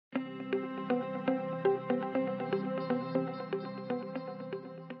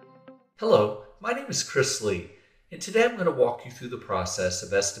Hello, my name is Chris Lee, and today I'm going to walk you through the process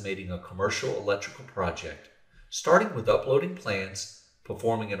of estimating a commercial electrical project, starting with uploading plans,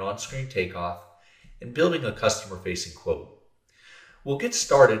 performing an on-screen takeoff, and building a customer-facing quote. We'll get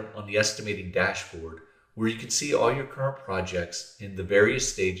started on the estimating dashboard, where you can see all your current projects in the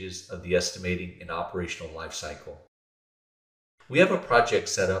various stages of the estimating and operational lifecycle. We have a project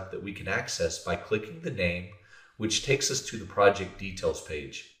set up that we can access by clicking the name, which takes us to the project details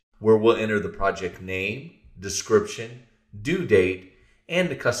page, where we'll enter the project name, description, due date, and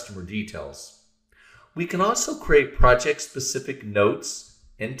the customer details. We can also create project-specific notes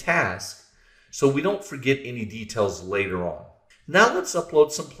and tasks so we don't forget any details later on. Now let's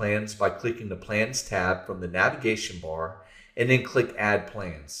upload some plans by clicking the Plans tab from the navigation bar and then click Add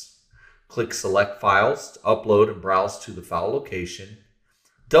Plans. Click Select Files to upload and browse to the file location.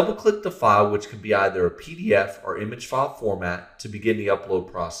 Double-click the file, which can be either a PDF or image file format, to begin the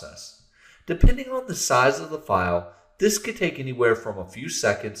upload process. Depending on the size of the file, this could take anywhere from a few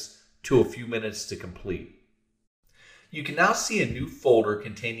seconds to a few minutes to complete. You can now see a new folder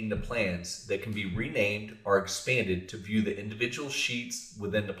containing the plans that can be renamed or expanded to view the individual sheets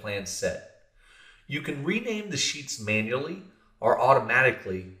within the plan set. You can rename the sheets manually or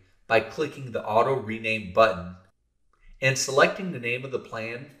automatically by clicking the Auto Rename button and selecting the name of the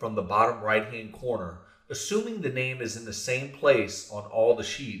plan from the bottom right-hand corner. Assuming the name is in the same place on all the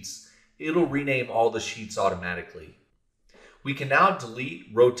sheets, it'll rename all the sheets automatically. We can now delete,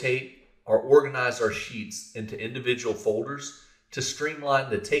 rotate, or organize our sheets into individual folders to streamline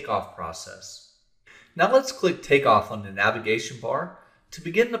the takeoff process. Now let's click Takeoff on the navigation bar to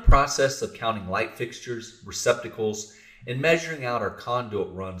begin the process of counting light fixtures, receptacles, and measuring out our conduit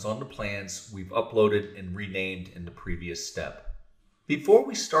runs on the plans we've uploaded and renamed in the previous step. Before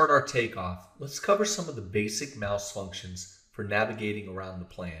we start our takeoff, let's cover some of the basic mouse functions for navigating around the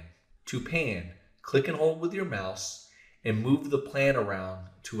plan. To pan, click and hold with your mouse and move the plan around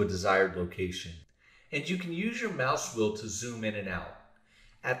to a desired location. And you can use your mouse wheel to zoom in and out.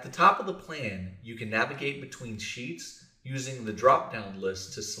 At the top of the plan, you can navigate between sheets using the drop-down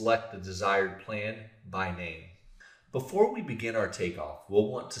list to select the desired plan by name. Before we begin our takeoff, we'll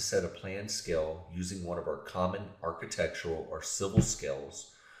want to set a plan scale using one of our common architectural or civil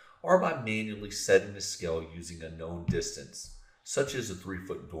scales, or by manually setting the scale using a known distance, such as a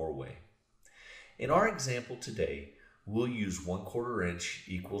 3-foot doorway. In our example today, we'll use 1/4 inch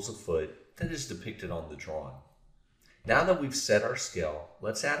equals a foot that is depicted on the drawing. Now that we've set our scale,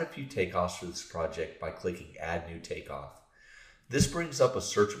 let's add a few takeoffs for this project by clicking Add New Takeoff. This brings up a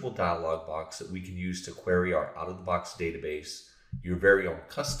searchable dialog box that we can use to query our out-of-the-box database, your very own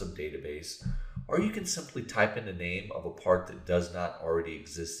custom database, or you can simply type in the name of a part that does not already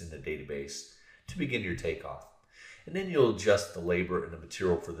exist in the database to begin your takeoff. And then you'll adjust the labor and the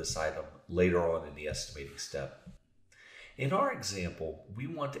material for this item later on in the estimating step. In our example, we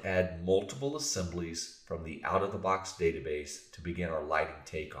want to add multiple assemblies from the out-of-the-box database to begin our lighting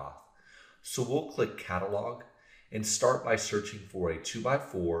takeoff. So we'll click Catalog and start by searching for a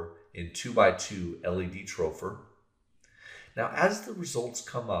 2x4 and 2x2 LED trofer. Now as the results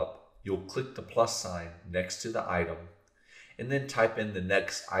come up, you'll click the plus sign next to the item and then type in the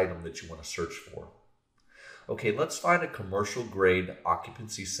next item that you want to search for. Okay, let's find a commercial grade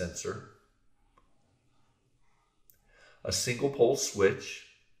occupancy sensor, a single pole switch,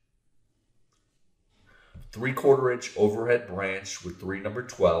 3/4 inch overhead branch with 3 number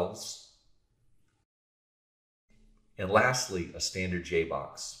 12s, and lastly, a standard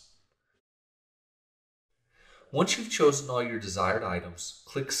J-box. Once you've chosen all your desired items,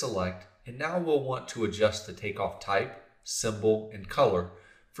 click Select, and now we'll want to adjust the takeoff type, symbol, and color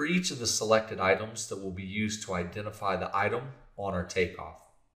for each of the selected items that will be used to identify the item on our takeoff.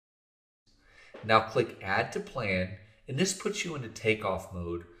 Now click Add to Plan, and this puts you into takeoff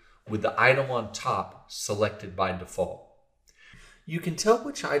mode with the item on top selected by default. You can tell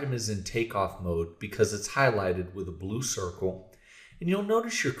which item is in takeoff mode because it's highlighted with a blue circle, and you'll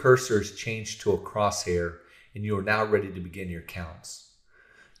notice your cursor has changed to a crosshair and you are now ready to begin your counts.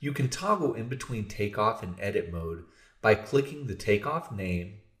 You can toggle in between takeoff and edit mode by clicking the takeoff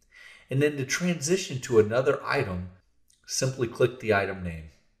name, and then to transition to another item, simply click the item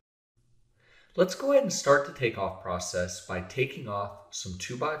name. Let's go ahead and start the takeoff process by taking off some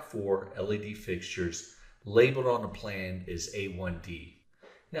 2x4 LED fixtures labeled on the plan as A1D.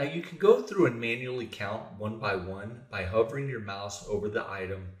 Now you can go through and manually count one by one by hovering your mouse over the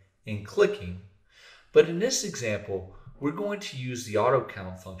item and clicking, but in this example, we're going to use the auto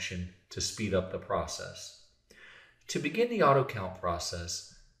count function to speed up the process. To begin the auto count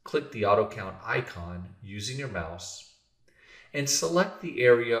process, click the auto count icon using your mouse, and select the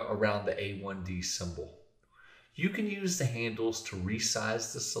area around the A1D symbol. You can use the handles to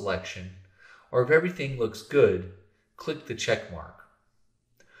resize the selection, or if everything looks good, click the check mark.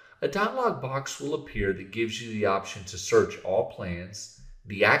 A dialog box will appear that gives you the option to search all plans,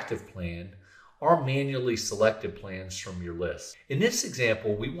 the active plan, or manually selected plans from your list. In this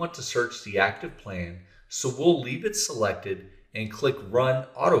example, we want to search the active plan, so we'll leave it selected and click Run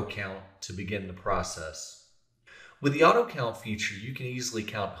Auto Count to begin the process. With the auto count feature, you can easily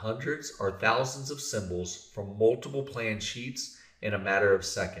count hundreds or thousands of symbols from multiple plan sheets in a matter of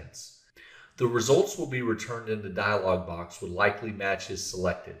seconds. The results will be returned in the dialog box with likely matches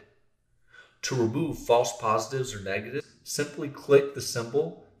selected. To remove false positives or negatives, simply click the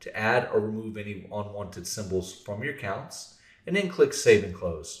symbol to add or remove any unwanted symbols from your counts, and then click Save and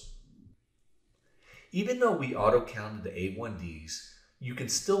Close. Even though we auto counted the A1Ds, you can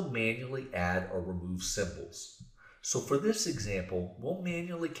still manually add or remove symbols. So for this example, we'll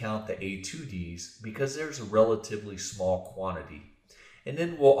manually count the A2Ds because there's a relatively small quantity. And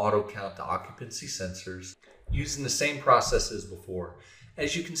then we'll auto count the occupancy sensors using the same process as before.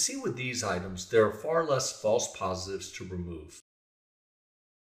 As you can see with these items, there are far less false positives to remove.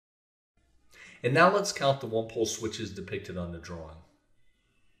 And now let's count the one-pole switches depicted on the drawing.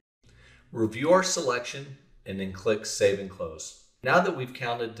 Review our selection and then click Save and Close. Now that we've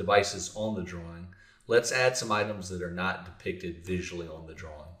counted devices on the drawing, let's add some items that are not depicted visually on the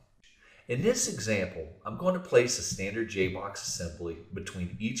drawing. In this example, I'm going to place a standard J-box assembly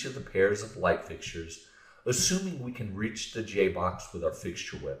between each of the pairs of light fixtures, assuming we can reach the J-box with our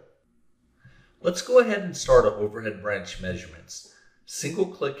fixture width. Let's go ahead and start our overhead branch measurements. Single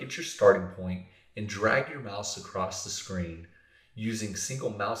click at your starting point and drag your mouse across the screen using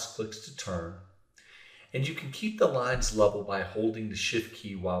single mouse clicks to turn, and you can keep the lines level by holding the Shift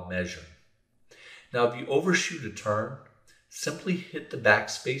key while measuring. Now, if you overshoot a turn, simply hit the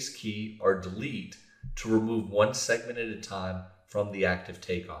backspace key or delete to remove one segment at a time from the active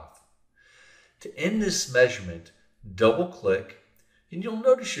takeoff. To end this measurement, double click and you'll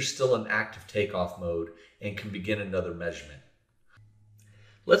notice you're still in active takeoff mode and can begin another measurement.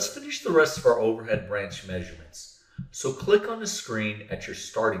 Let's finish the rest of our overhead branch measurements. So click on the screen at your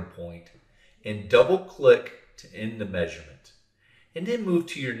starting point and double click to end the measurement. And then move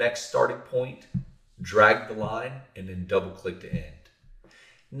to your next starting point, drag the line, and then double click to end.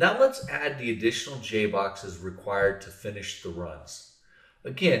 Now let's add the additional J-boxes required to finish the runs.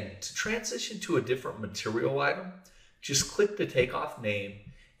 Again, to transition to a different material item, just click the takeoff name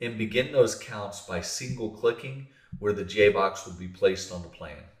and begin those counts by single clicking where the J-box will be placed on the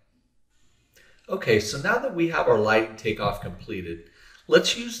plan. Okay, so now that we have our lighting takeoff completed,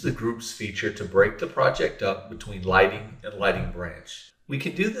 let's use the groups feature to break the project up between lighting and lighting branch. We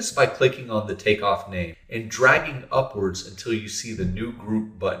can do this by clicking on the takeoff name and dragging upwards until you see the new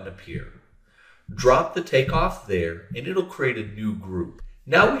group button appear. Drop the takeoff there and it'll create a new group.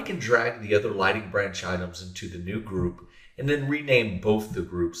 Now we can drag the other lighting branch items into the new group and then rename both the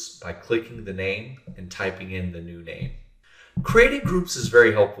groups by clicking the name and typing in the new name. Creating groups is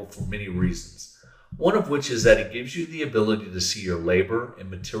very helpful for many reasons. One of which is that it gives you the ability to see your labor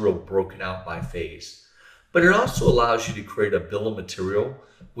and material broken out by phase. But it also allows you to create a bill of material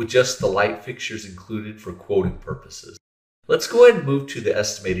with just the light fixtures included for quoting purposes. Let's go ahead and move to the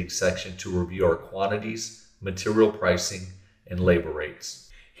estimating section to review our quantities, material pricing, and labor rates.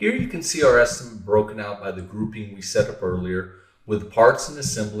 Here you can see our estimate broken out by the grouping we set up earlier, with parts and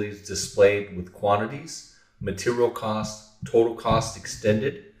assemblies displayed with quantities, material cost, total cost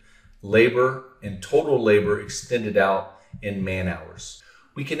extended, labor, and total labor extended out in man hours.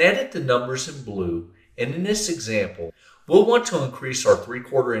 We can edit the numbers in blue, and in this example, we'll want to increase our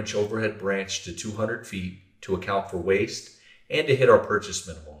 3/4 inch overhead branch to 200 feet to account for waste and to hit our purchase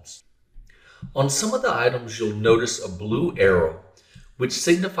minimums. On some of the items, you'll notice a blue arrow, which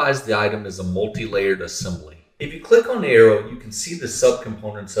signifies the item is a multi-layered assembly. If you click on the arrow, you can see the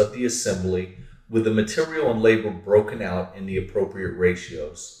subcomponents of the assembly with the material and labor broken out in the appropriate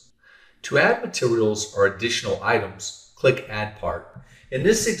ratios. To add materials or additional items, click Add Part. In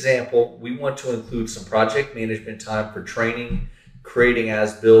this example, we want to include some project management time for training, creating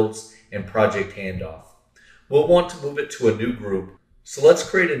as-builds, and project handoff. We'll want to move it to a new group, so let's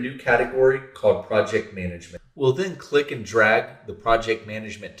create a new category called Project Management. We'll then click and drag the Project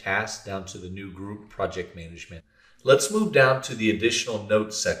Management task down to the new group, Project Management. Let's move down to the Additional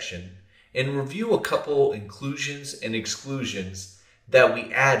Notes section and review a couple inclusions and exclusions that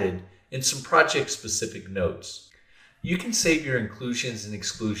we added in some project-specific notes. You can save your inclusions and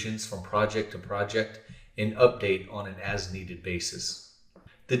exclusions from project to project and update on an as-needed basis.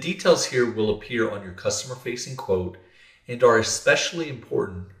 The details here will appear on your customer-facing quote, and are especially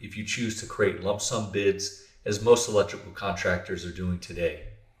important if you choose to create lump sum bids as most electrical contractors are doing today.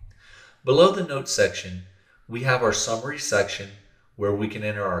 Below the notes section, we have our summary section where we can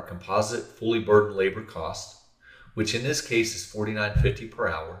enter our composite fully burdened labor cost, which in this case is $49.50 per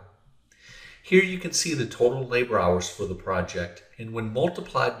hour. Here you can see the total labor hours for the project, and when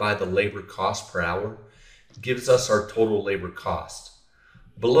multiplied by the labor cost per hour, gives us our total labor cost.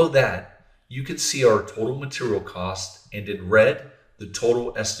 Below that, you can see our total material cost, and in red, the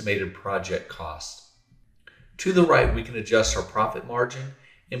total estimated project cost. To the right, we can adjust our profit margin,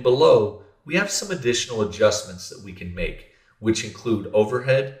 and below, we have some additional adjustments that we can make, which include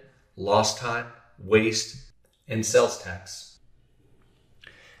overhead, lost time, waste, and sales tax.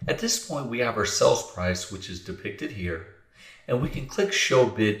 At this point, we have our sales price, which is depicted here, and we can click Show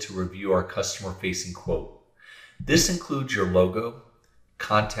Bid to review our customer-facing quote. This includes your logo,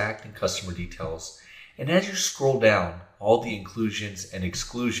 contact and customer details, and as you scroll down, all the inclusions and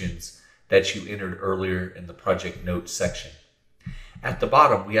exclusions that you entered earlier in the project notes section. At the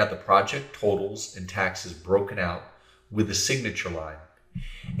bottom, we have the project totals and taxes broken out with a signature line.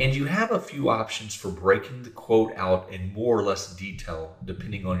 And you have a few options for breaking the quote out in more or less detail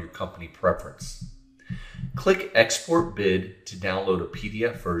depending on your company preference. Click Export Bid to download a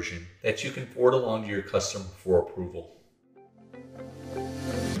PDF version that you can forward along to your customer for approval.